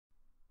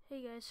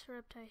Hey guys,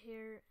 Reptile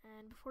here,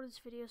 and before this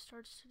video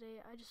starts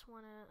today, I just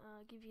want to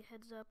give you a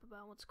heads up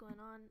about what's going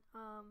on.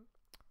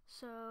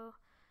 So,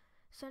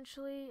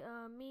 essentially,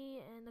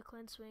 me and the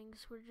Cleanse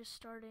Wings, we're just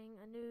starting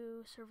a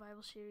new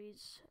survival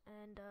series,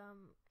 and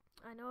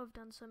I know I've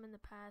done some in the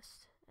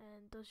past,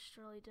 and those just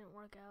really didn't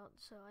work out,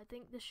 so I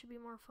think this should be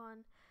more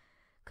fun,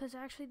 because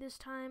actually this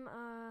time,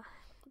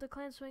 the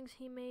Cleanse Wings,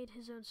 he made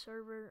his own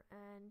server,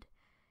 and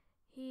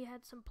he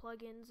had some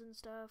plugins and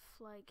stuff,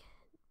 like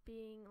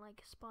being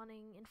like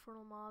spawning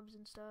infernal mobs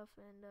and stuff,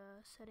 and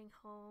setting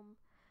home,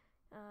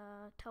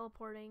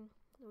 teleporting,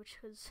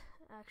 which was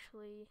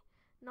actually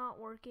not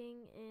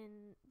working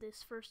in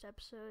this first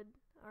episode,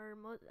 or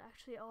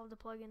actually all of the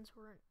plugins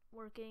weren't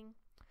working,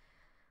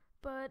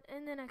 but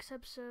in the next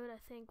episode I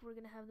think we're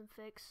gonna have them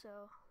fixed,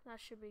 so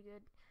that should be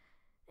good.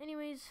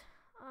 Anyways,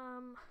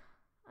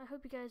 I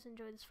hope you guys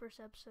enjoyed this first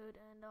episode,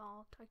 and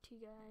I'll talk to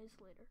you guys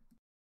later.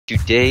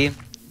 Today,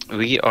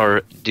 we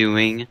are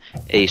doing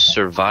a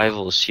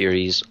survival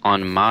series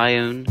on my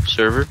own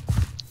server.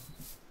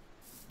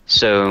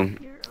 So,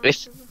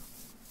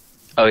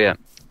 oh yeah,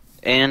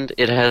 and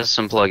it has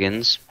some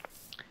plugins.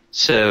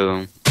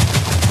 So,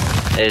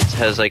 it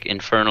has like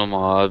infernal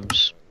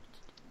mobs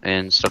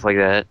and stuff like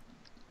that.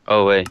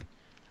 Oh wait,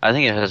 I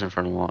think it has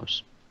infernal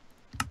mobs.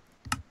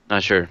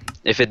 Not sure.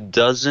 If it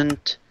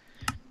doesn't,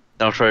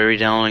 I'll try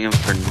re-downloading them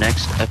for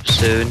next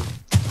episode.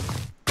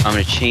 I'm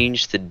gonna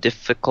change the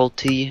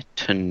difficulty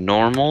to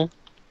normal.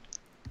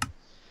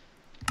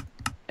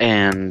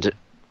 And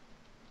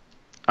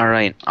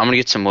alright, I'm gonna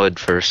get some wood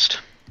first.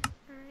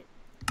 Alright.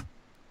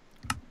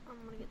 I'm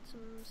gonna get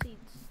some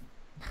seeds.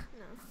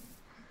 No.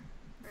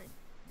 Alright.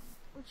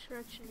 Which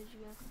direction did you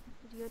go?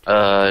 Did you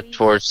go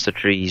towards the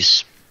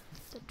trees? Towards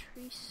the trees. The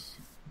trees?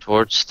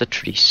 Towards the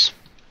trees.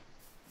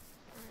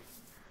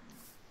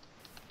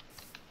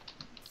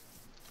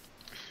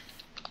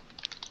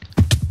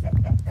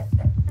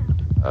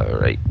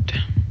 Alright.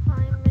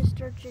 Hi,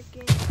 Mr.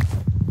 Chicken.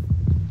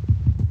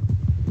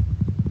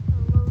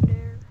 Hello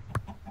there.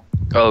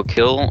 Oh,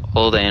 kill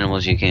all the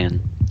animals you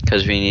can,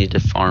 because we need to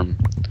farm.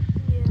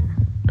 Yeah.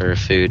 Or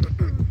food.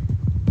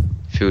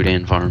 Food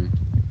and farm.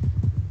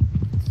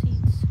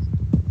 Seeds.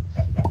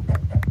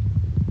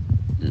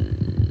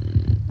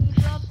 You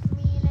dropped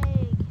me an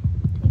egg.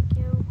 Thank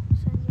you,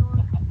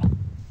 senor.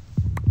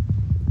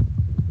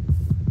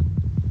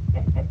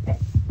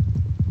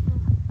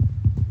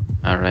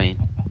 Alright.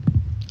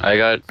 I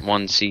got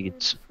 1 seed.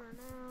 For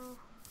now.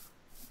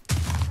 I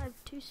have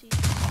 2 seeds.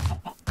 3,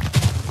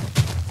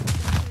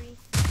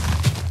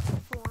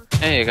 4.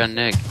 Hey, I got an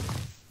egg.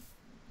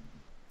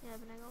 You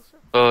have an egg also?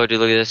 Oh, dude,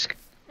 look at this.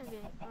 Okay,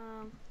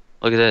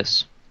 Look at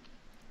this.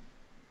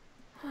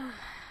 Look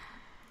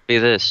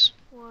at this.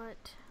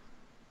 what?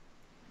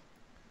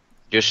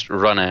 Just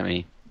run at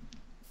me.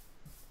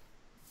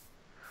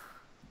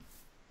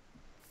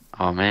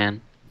 Oh man.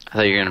 I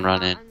thought you were gonna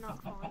run in. I'm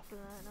not falling for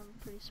that. I'm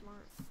pretty smart.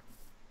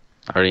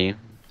 Are you?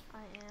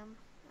 I am,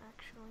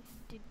 actually.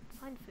 Dude,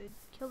 find food.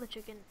 Kill the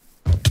chicken.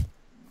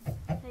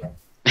 Hey.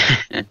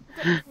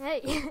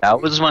 Hey.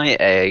 That was my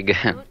egg.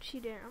 Don't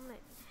you dare. I'm gonna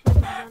hit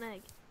his own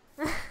egg.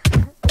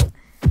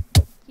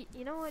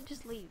 You know what?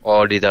 Just leave.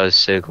 Oh, dude, that was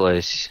so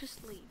close.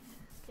 Just leave,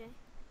 okay?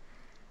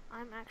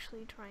 I'm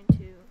actually trying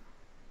to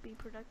be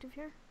productive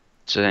here.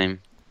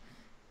 Same.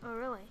 Oh,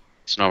 really?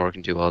 It's not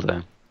working too well,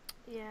 though.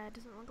 Yeah, it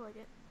doesn't look like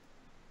it.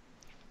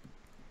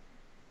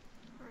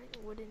 Alright,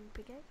 wooden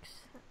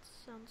pickaxe. That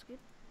sounds good.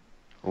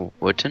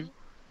 Wooden?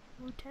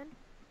 Wooden?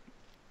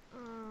 I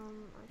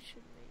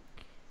should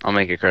make... I'll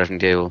make a crafting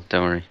table,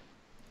 don't worry.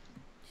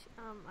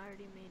 I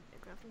already made a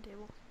crafting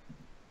table.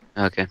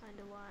 Okay.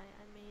 Kinda why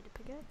I made a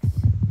pickaxe.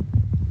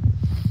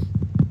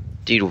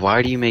 Dude,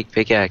 why do you make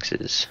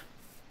pickaxes?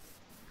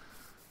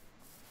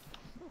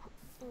 What?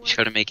 You just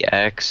gotta make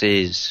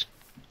axes.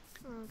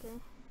 Okay.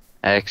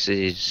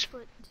 Axes.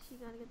 But you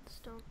gotta get the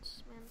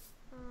stones, man.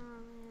 Oh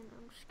man,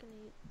 I'm just gonna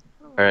eat.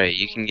 Alright,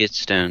 you can get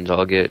stones.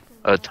 I'll get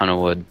a ton of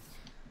wood.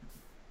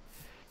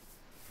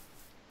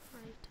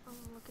 Right,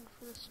 I'm looking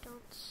for the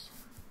stones.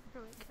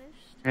 Oh wait, can I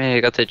just... Hey, I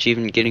got the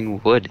achievement getting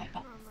wood. Oh,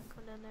 I'm not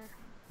going down there.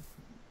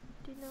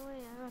 Dude, no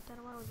way, I got that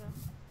a while ago.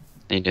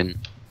 You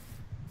didn't.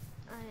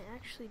 I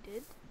actually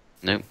did.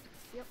 Nope.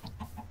 Yep.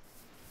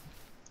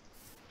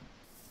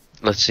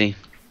 Let's see.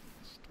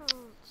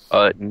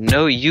 Stones.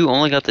 No, you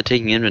only got the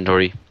taking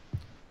inventory.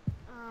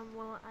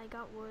 Well, I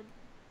got wood.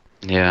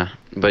 Yeah,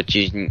 but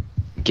you can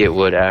get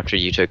wood after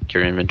you took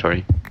your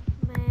inventory.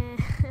 Man.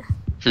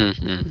 Hmm.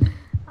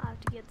 I'll have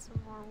to get some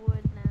more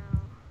wood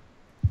now.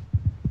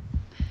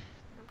 I'm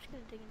just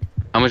gonna dig into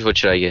the How much wood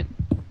should I get?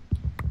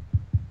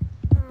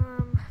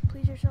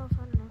 please yourself, I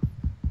don't know.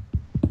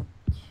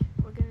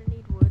 We're gonna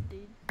need wood,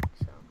 dude,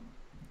 so.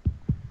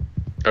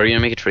 Are you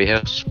gonna make a I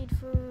treehouse? need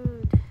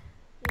food.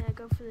 Yeah,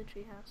 go for the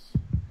treehouse.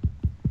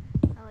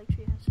 I like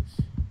treehouses.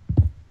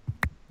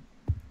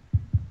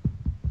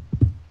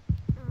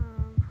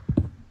 I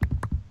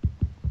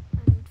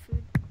need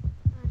food. I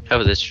need How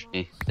about this animals.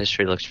 tree? This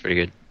tree looks pretty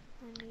good.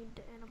 I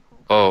need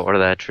animals. Oh, what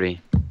of that tree?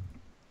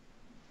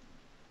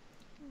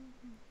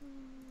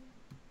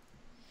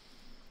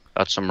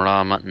 Got some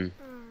raw mutton.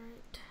 Alright,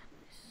 nice.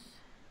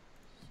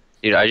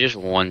 Dude, I just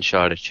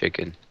one-shot a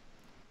chicken.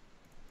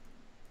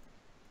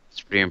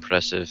 It's pretty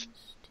impressive. Let's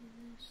do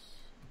this.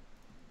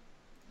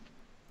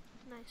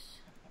 Nice.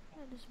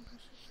 That is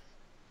impressive.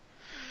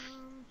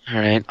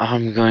 Alright,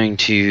 I'm going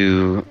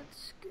to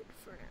That's good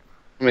for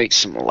now. make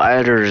some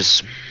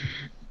ladders.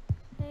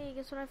 Hey,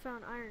 guess what I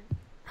found? Iron.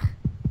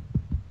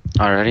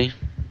 Already?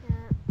 Yeah.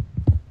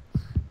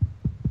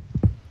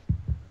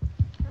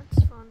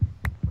 That's fun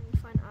when you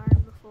find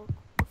iron before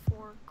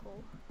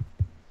coal.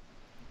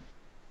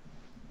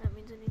 That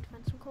means I need to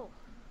find some coal.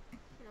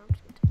 You know, I'm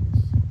just gonna take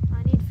this.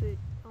 I need food.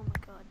 Oh my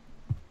god.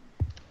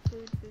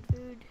 Food.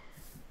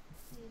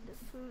 Need the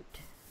food.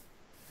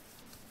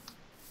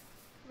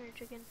 Come here,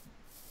 chicken.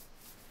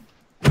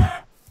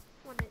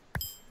 Want it.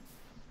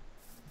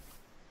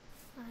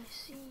 I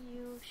see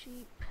you,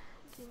 sheep.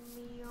 Give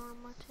me your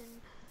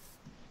mutton.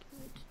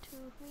 Give it to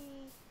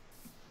me.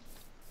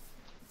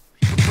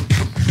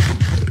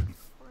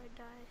 Before I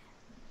die.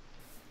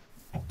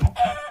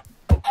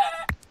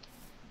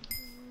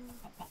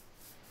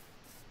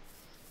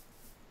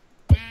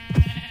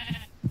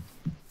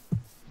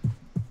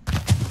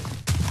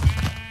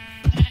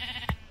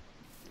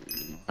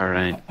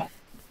 Alright.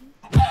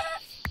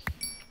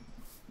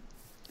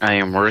 I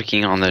am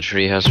working on the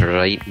treehouse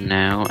right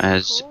now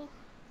Coal?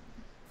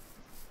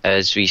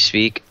 as we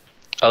speak.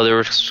 Oh, there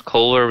was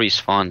coal where we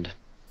spawned.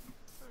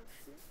 Oh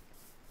shoot.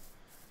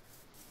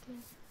 Okay.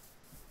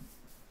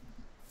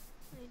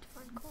 I need to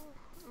find coal.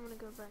 I'm gonna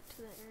go back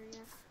to that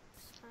area.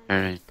 I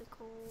Alright. need the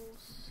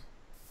coals.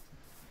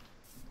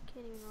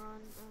 Can't even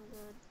run. Oh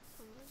god.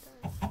 I'm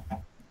gonna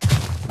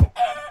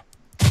die.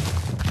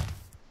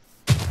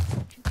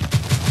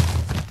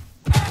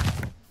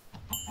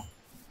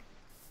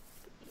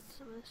 Eat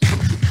some of this.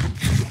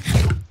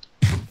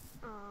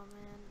 Oh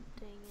man,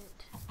 dang it.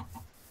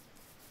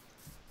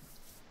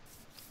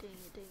 Dang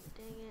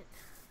it.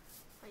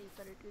 Oh, you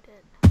better do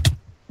that.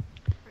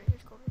 Alright,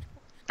 here's coal.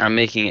 I'm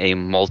making a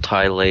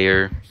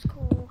multi-layer Here's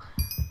coal.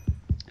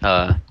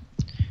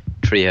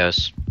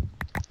 treehouse.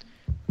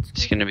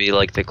 It's gonna be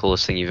like the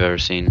coolest thing you've ever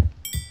seen.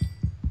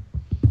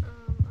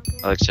 Okay.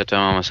 Oh, except I'm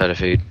almost out of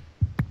food.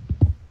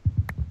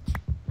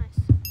 Nice.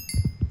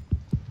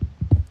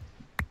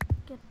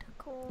 Get the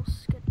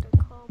coals, get the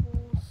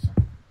cobbles.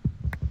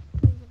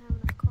 Do I even have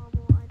enough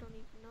cobble? I don't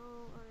even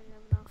know. I don't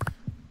have enough.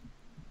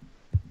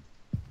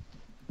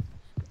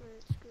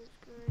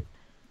 Screw it.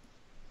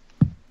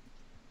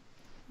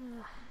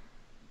 Ugh.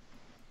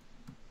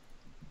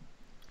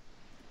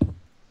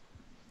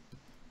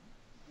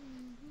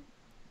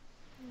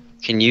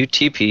 Can you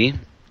TP?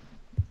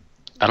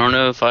 I don't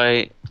know if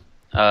I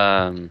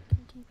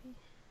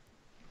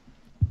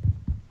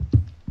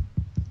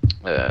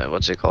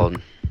what's it called?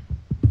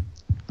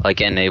 Like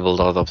enabled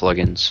all the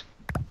plugins.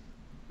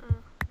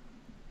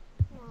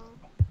 Well,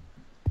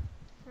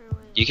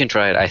 You can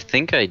try it. I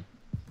think I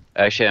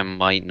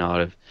might not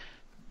have.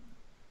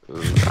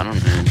 Ooh, I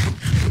don't know.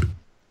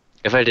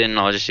 If I didn't,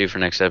 I'll just do it for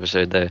next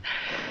episode though.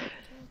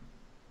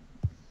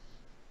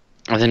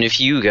 And then if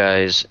you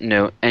guys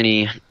know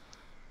any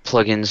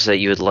plugins that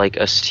you would like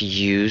us to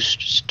use,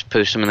 just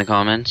post them in the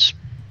comments.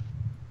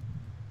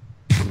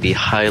 It'd be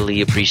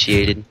highly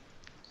appreciated.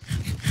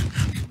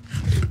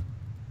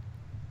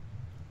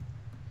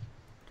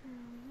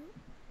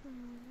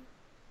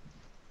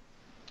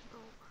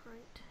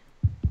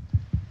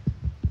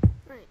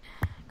 Right.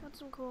 Got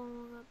some coal,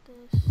 got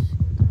this.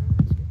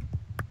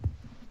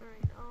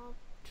 Alright, I'll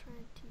try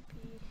and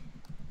TP.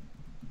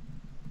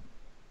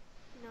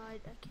 No, I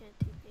can't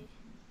TP.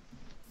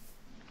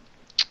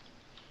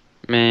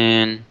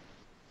 Man.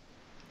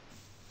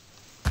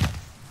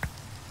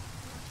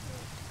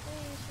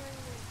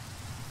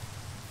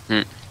 Hmm. Oh,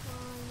 you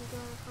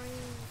got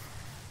rain.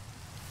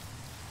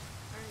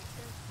 Alright,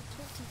 I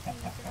can't TP,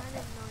 but I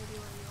have no idea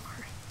where you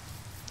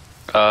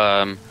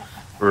are.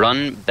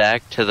 Run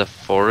back to the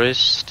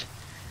forest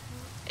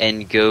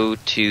and go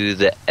to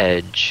the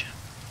edge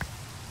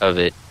of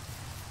it.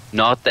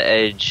 Not the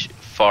edge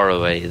far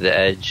away, the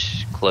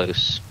edge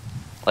close.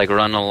 Like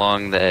run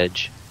along the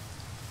edge.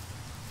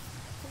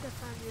 I think I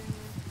found you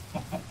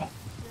anyway.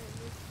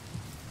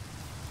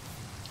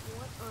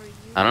 What are you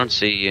I don't doing?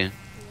 see you.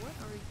 What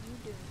are you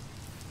doing?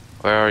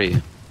 Where are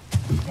you?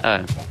 Oh,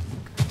 Kind of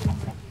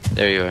right here.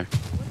 there you are. What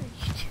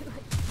are you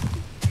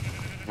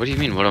doing? What do you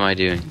mean, what am I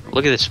doing?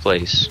 Look at this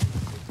place.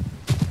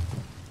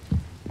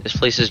 This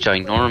place is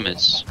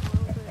ginormous.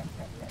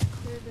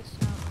 Clear this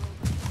out a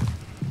little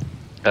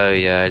bit. Oh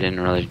yeah, I didn't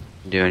really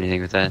do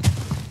anything with that.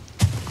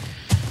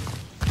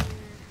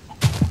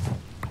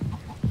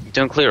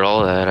 Don't clear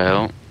all that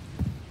out.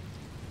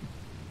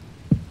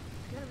 You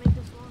gotta make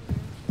this longer.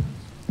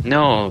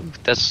 No,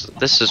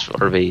 this is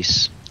our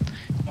base.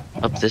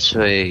 Up this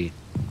way.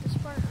 This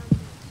part I'm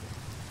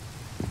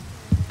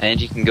And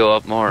you can go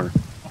up more.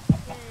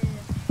 Yeah.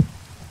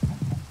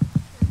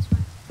 That's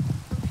fine.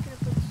 I'm just gonna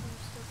put some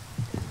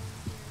stuff down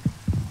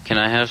here. Can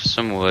I have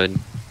some wood?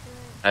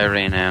 I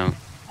ran out. I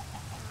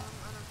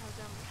don't have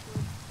that much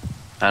wood.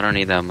 I don't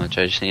need that much,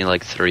 I just need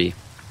like 3.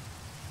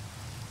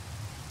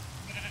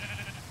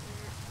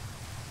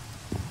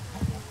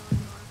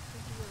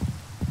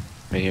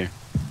 Right here.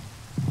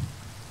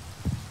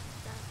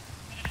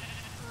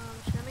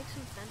 Should I make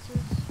some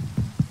fences?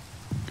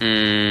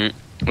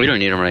 We don't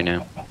need them right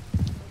now. Okay,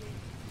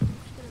 I'm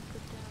just gonna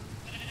put down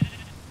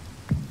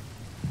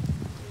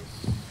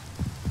this.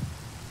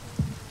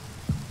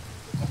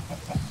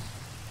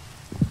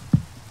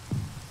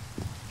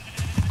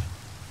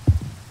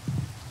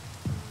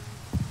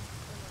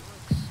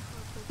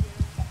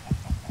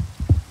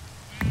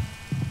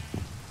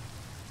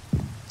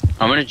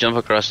 I'm gonna jump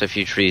across a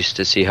few trees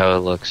to see how it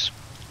looks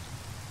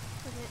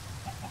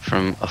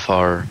from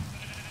afar.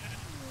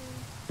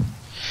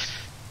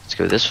 Let's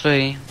go this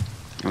way.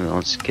 And then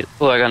let's get.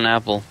 Oh, I got an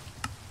apple.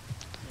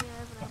 Yeah, I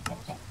have an apple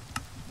also.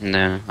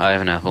 No, I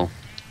have an apple.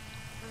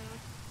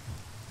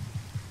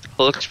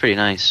 Oh, it looks pretty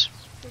nice.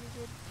 It's pretty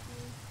good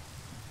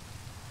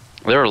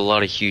to me. There are a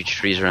lot of huge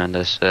trees around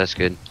us, so that's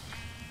good.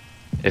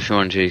 If we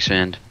wanted to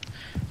expand.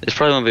 This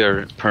probably won't be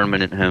our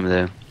permanent home,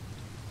 though.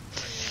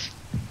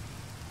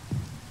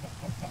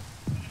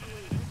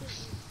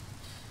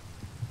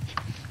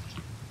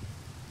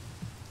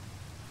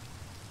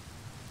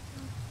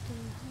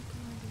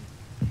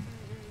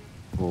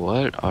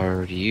 What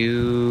are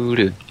you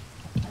doing?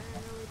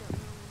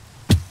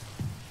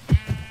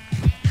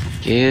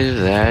 Give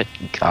that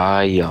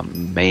guy a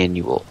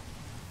manual.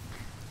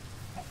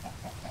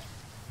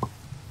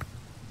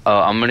 Oh,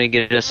 I'm gonna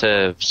get us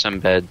some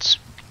beds.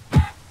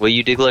 Will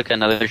you dig like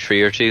another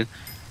tree or two?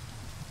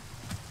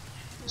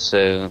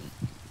 So.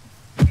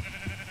 I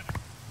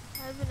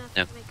have enough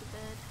Yep. to make a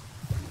bed.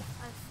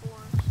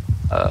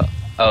 I have 4.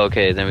 Oh,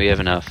 okay, then we have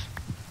enough.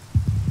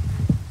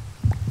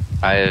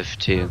 I have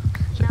 2.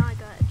 Now I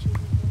got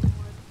achievement getting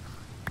wood.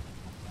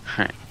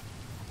 Alright.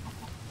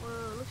 Whoa,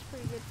 it looks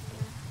pretty good from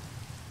here.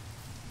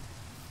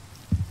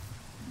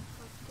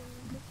 Looking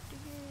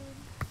pretty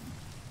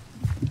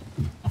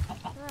good.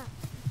 Ah,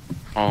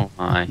 Oh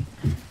my.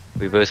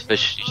 We both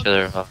pushed each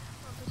other off. I'll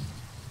just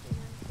stay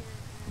down here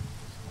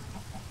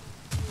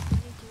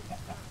and just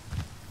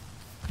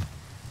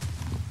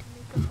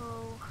make a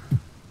hoe.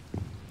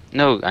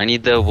 No, I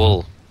need the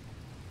wool.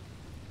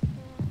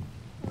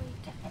 Wait.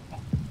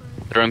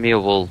 Throw me a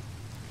wool.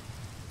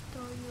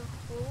 Throw you a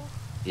hole?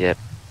 Yep. A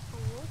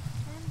wolf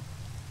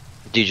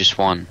then? Do just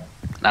one.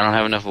 I don't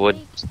have enough wood.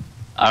 Wait.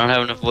 I don't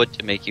have enough wood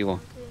to make you one.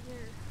 Okay,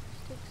 here.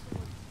 Stick some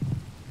wood.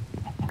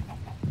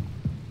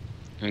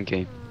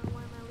 Okay.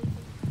 Why am I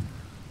leaving?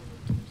 I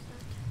need to use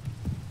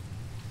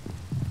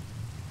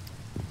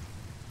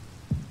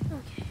that.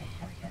 Okay,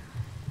 here we go.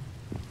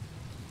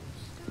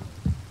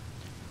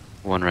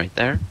 One right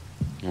there.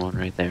 One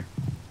right there.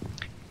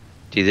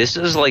 Dude, this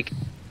is like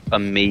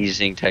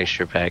amazing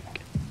texture pack.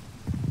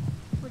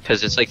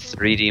 Because it's like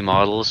 3D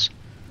models.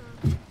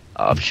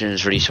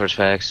 Options, resource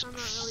packs. I'm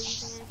not really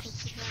using any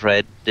texture pack.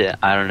 Fred,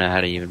 I don't know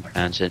how to even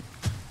pronounce it.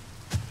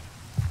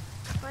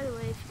 By the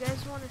way, if you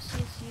guys want to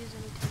see us use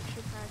any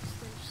texture packs,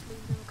 then just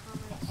leave them in the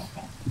comments.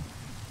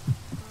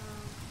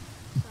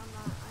 So I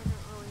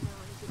don't really know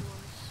any good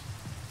ones.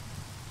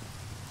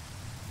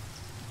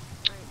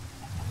 Alright.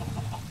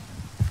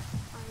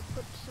 I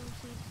put some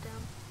seeds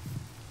down.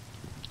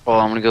 Well,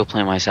 I'm gonna go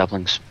plant my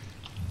saplings.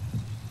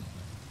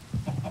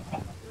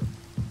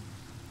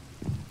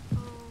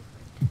 Oh,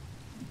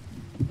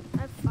 I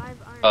have 5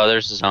 iron. Oh,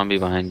 there's a zombie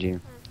behind you.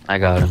 I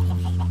got him.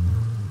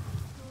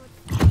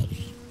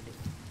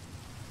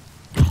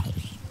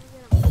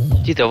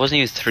 Dude, that wasn't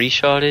even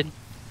 3-shotted.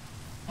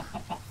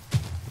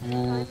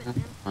 Oh,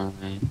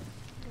 my.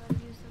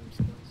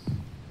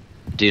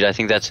 Dude, I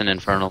think that's an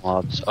infernal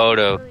mobs. Oh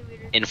no,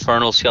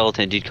 infernal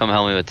skeleton. Dude, come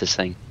help me with this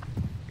thing.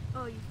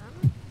 Oh, you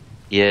found it?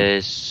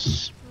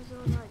 Yes.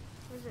 Where's it?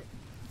 Where's it?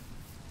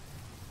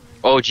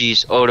 Oh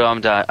jeez. Oh no, I'm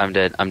dead. I'm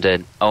dead. I'm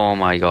dead. Oh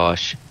my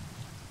gosh.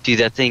 Dude,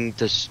 that thing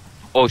does.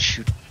 Oh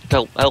shoot.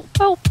 Help! Help!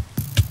 Help!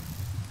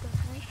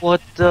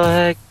 What the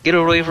heck? Get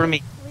away from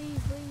me. Leave.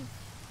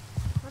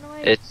 Run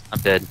away. I'm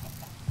dead.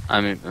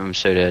 I'm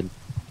so dead.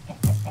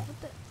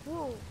 What the?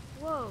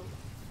 Whoa.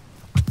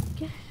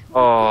 Get,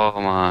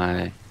 Oh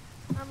my.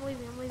 I'm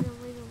leaving.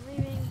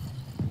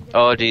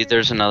 Oh dude,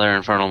 there's another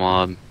infernal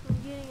mob. I'm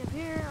getting up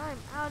here. I'm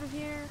out of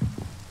here.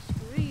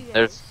 Screw you guys.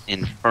 There's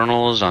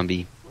infernal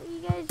zombie. What are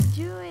you guys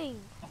doing?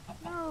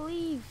 No,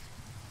 leave.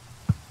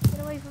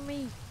 Get away from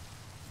me.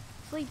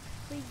 Sleep.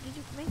 Did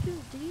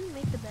you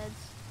make the beds?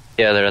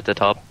 Yeah, they're at the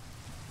top.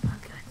 Oh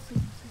god,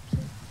 sleep.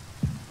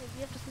 Wait,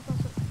 you have to sleep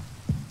also.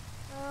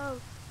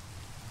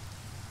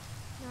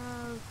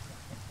 No.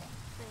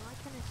 Wait, why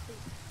can't I sleep?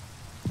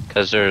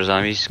 Because there are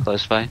zombies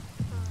close by.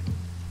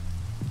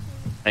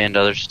 And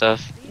other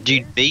stuff.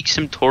 Dude, make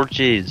some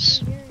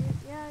torches.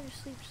 Yeah,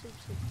 just sleep.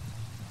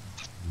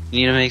 You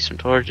need to make some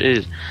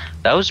torches.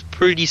 That was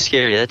pretty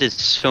scary. That did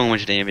so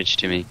much damage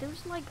to me. There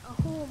was like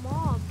a whole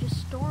mob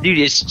just storming. Dude,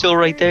 it's still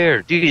right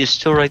there. Dude, it's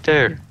still right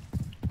there.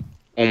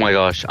 Oh my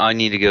gosh, I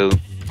need to go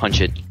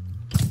punch it.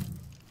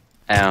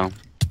 Ow.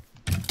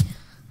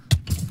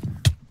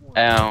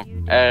 Ow.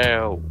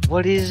 Ow.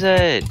 What is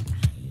that?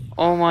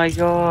 Oh my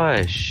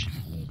gosh.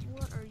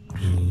 What are you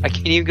doing? I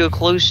can't even go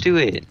close to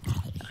it.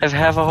 I have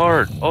half a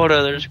heart. Oh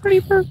no, there's a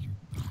creeper.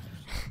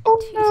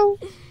 Oh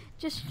no!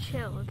 Just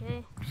chill,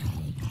 okay?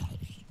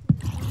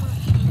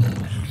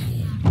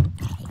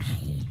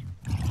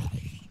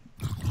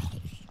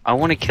 I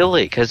want to kill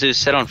it because it was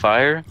set on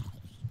fire.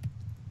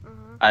 Uh-huh.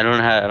 I don't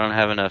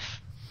have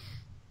enough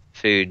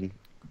food.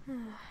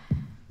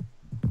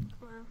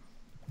 Well,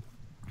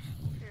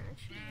 here,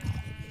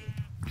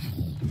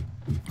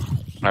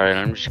 All right,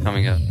 I'm just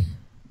coming up.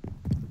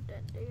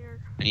 dead deer.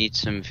 I need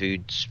some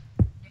foods.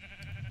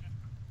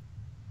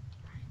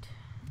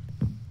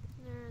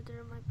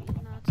 There might be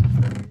nuts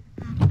of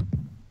iron.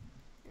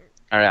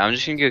 All right, I'm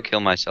just gonna go kill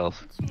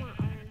myself Get some more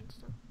iron and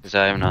stuff. because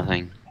I have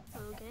nothing.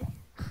 Okay.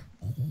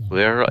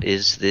 Where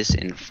is this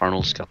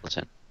infernal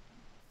skeleton?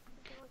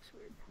 That looks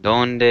weird.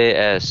 Donde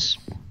es?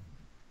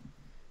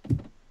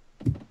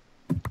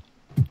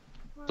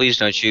 Please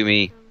don't shoot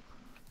me.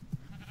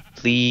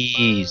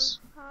 Please.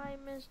 Hi,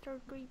 Mr.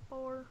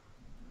 Creeper.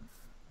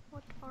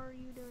 What are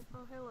you doing?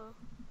 Oh, hello.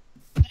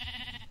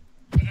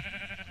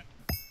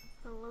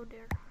 Hello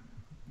there.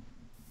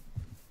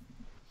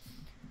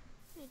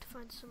 Need to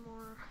find some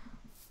more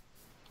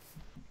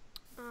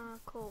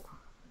coal.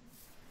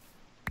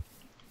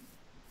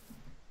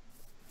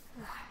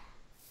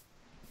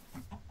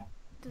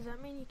 Does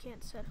that mean you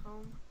can't set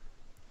home?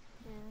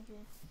 Yeah,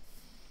 okay.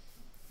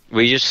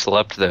 We just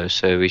slept though,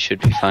 so we should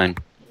be fine.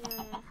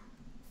 Yeah.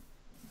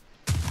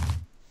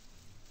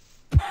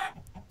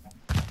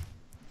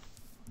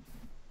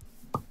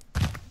 What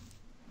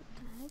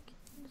the heck?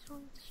 What is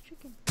wrong with this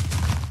chicken?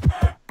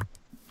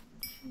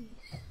 Jeez.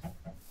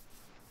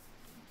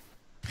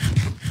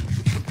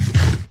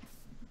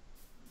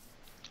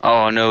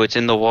 Oh no, it's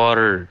in the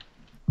water.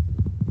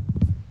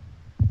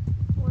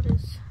 What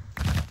is?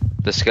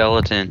 The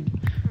skeleton.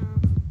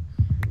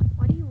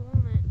 Why do you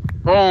want it?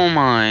 Oh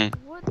my.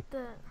 What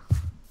the?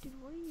 Dude,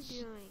 what are you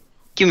doing?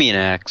 Give me an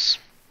axe.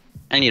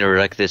 I need to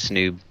wreck this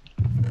noob.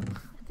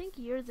 I think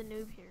you're the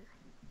noob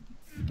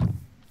here.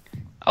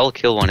 I'll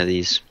kill one of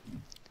these.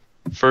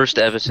 First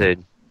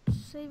episode.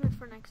 Save it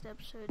for next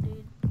episode,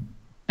 dude.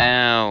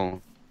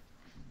 Ow.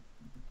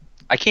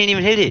 I can't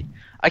even hit it.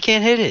 I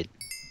can't hit it.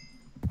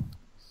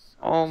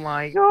 Oh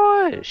my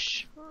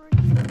gosh.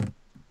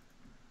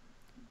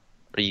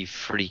 Are you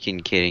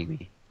freaking kidding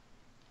me?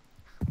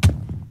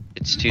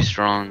 It's too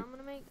strong.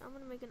 I'm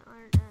gonna make an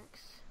iron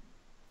axe.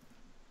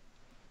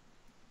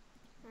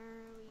 There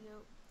we go.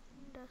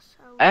 That's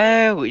how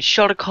we Ow, it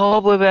shot a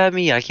cobweb at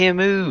me. I can't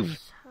move.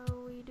 That's how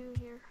we do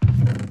here.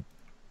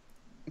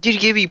 Dude,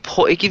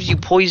 it gives you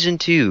poison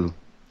too.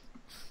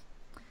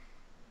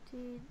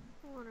 Dude,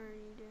 what are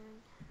you doing?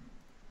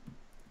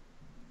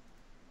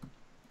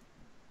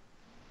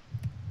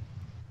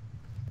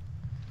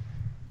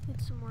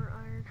 Get some more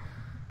iron.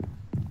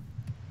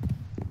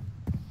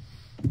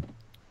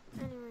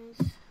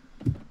 Anyways,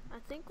 I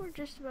think we're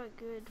just about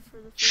good for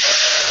the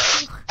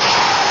first. What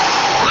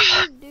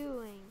are you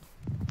doing?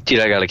 Dude,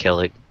 I gotta kill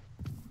it.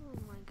 Oh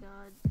my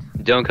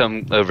god. Don't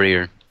come over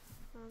here.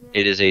 Okay.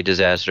 It is a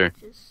disaster.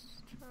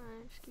 Just try.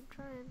 Just keep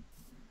trying.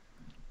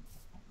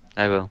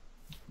 I will.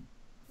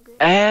 Okay.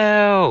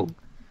 Ow!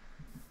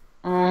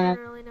 I Oh. don't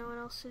really know what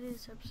else to do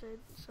this episode,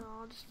 so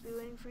I'll just be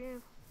waiting for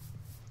you.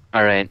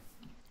 Alright.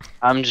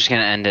 I'm just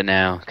gonna end it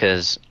now,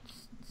 because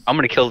I'm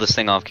gonna kill this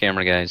thing off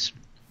camera, guys.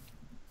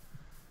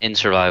 In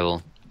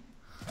survival.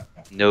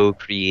 No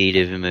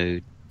creative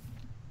mode.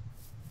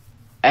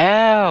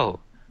 Ow!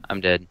 I'm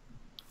dead.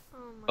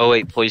 Oh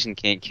wait, poison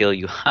can't kill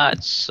you. Ha,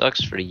 it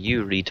sucks for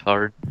you,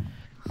 retard.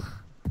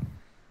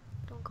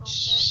 Don't call me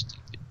that.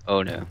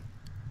 Oh no.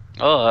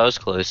 Oh, that was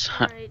close.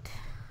 Alright.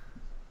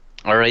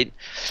 Alright.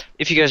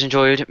 If you guys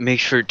enjoyed, make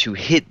sure to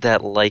hit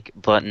that like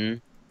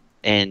button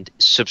and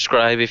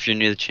subscribe if you're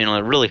new to the channel.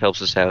 It really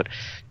helps us out.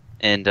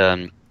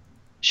 And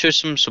show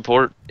some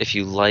support if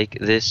you like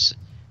this.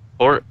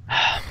 Or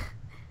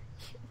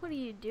What are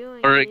you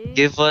doing, or dude?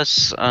 give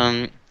us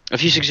a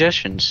few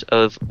suggestions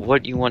of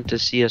what you want to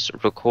see us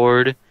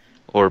record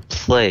or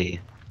play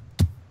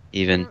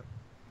even.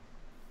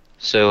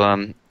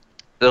 So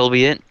that'll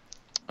be it.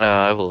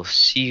 I will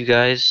see you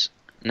guys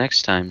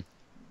next time.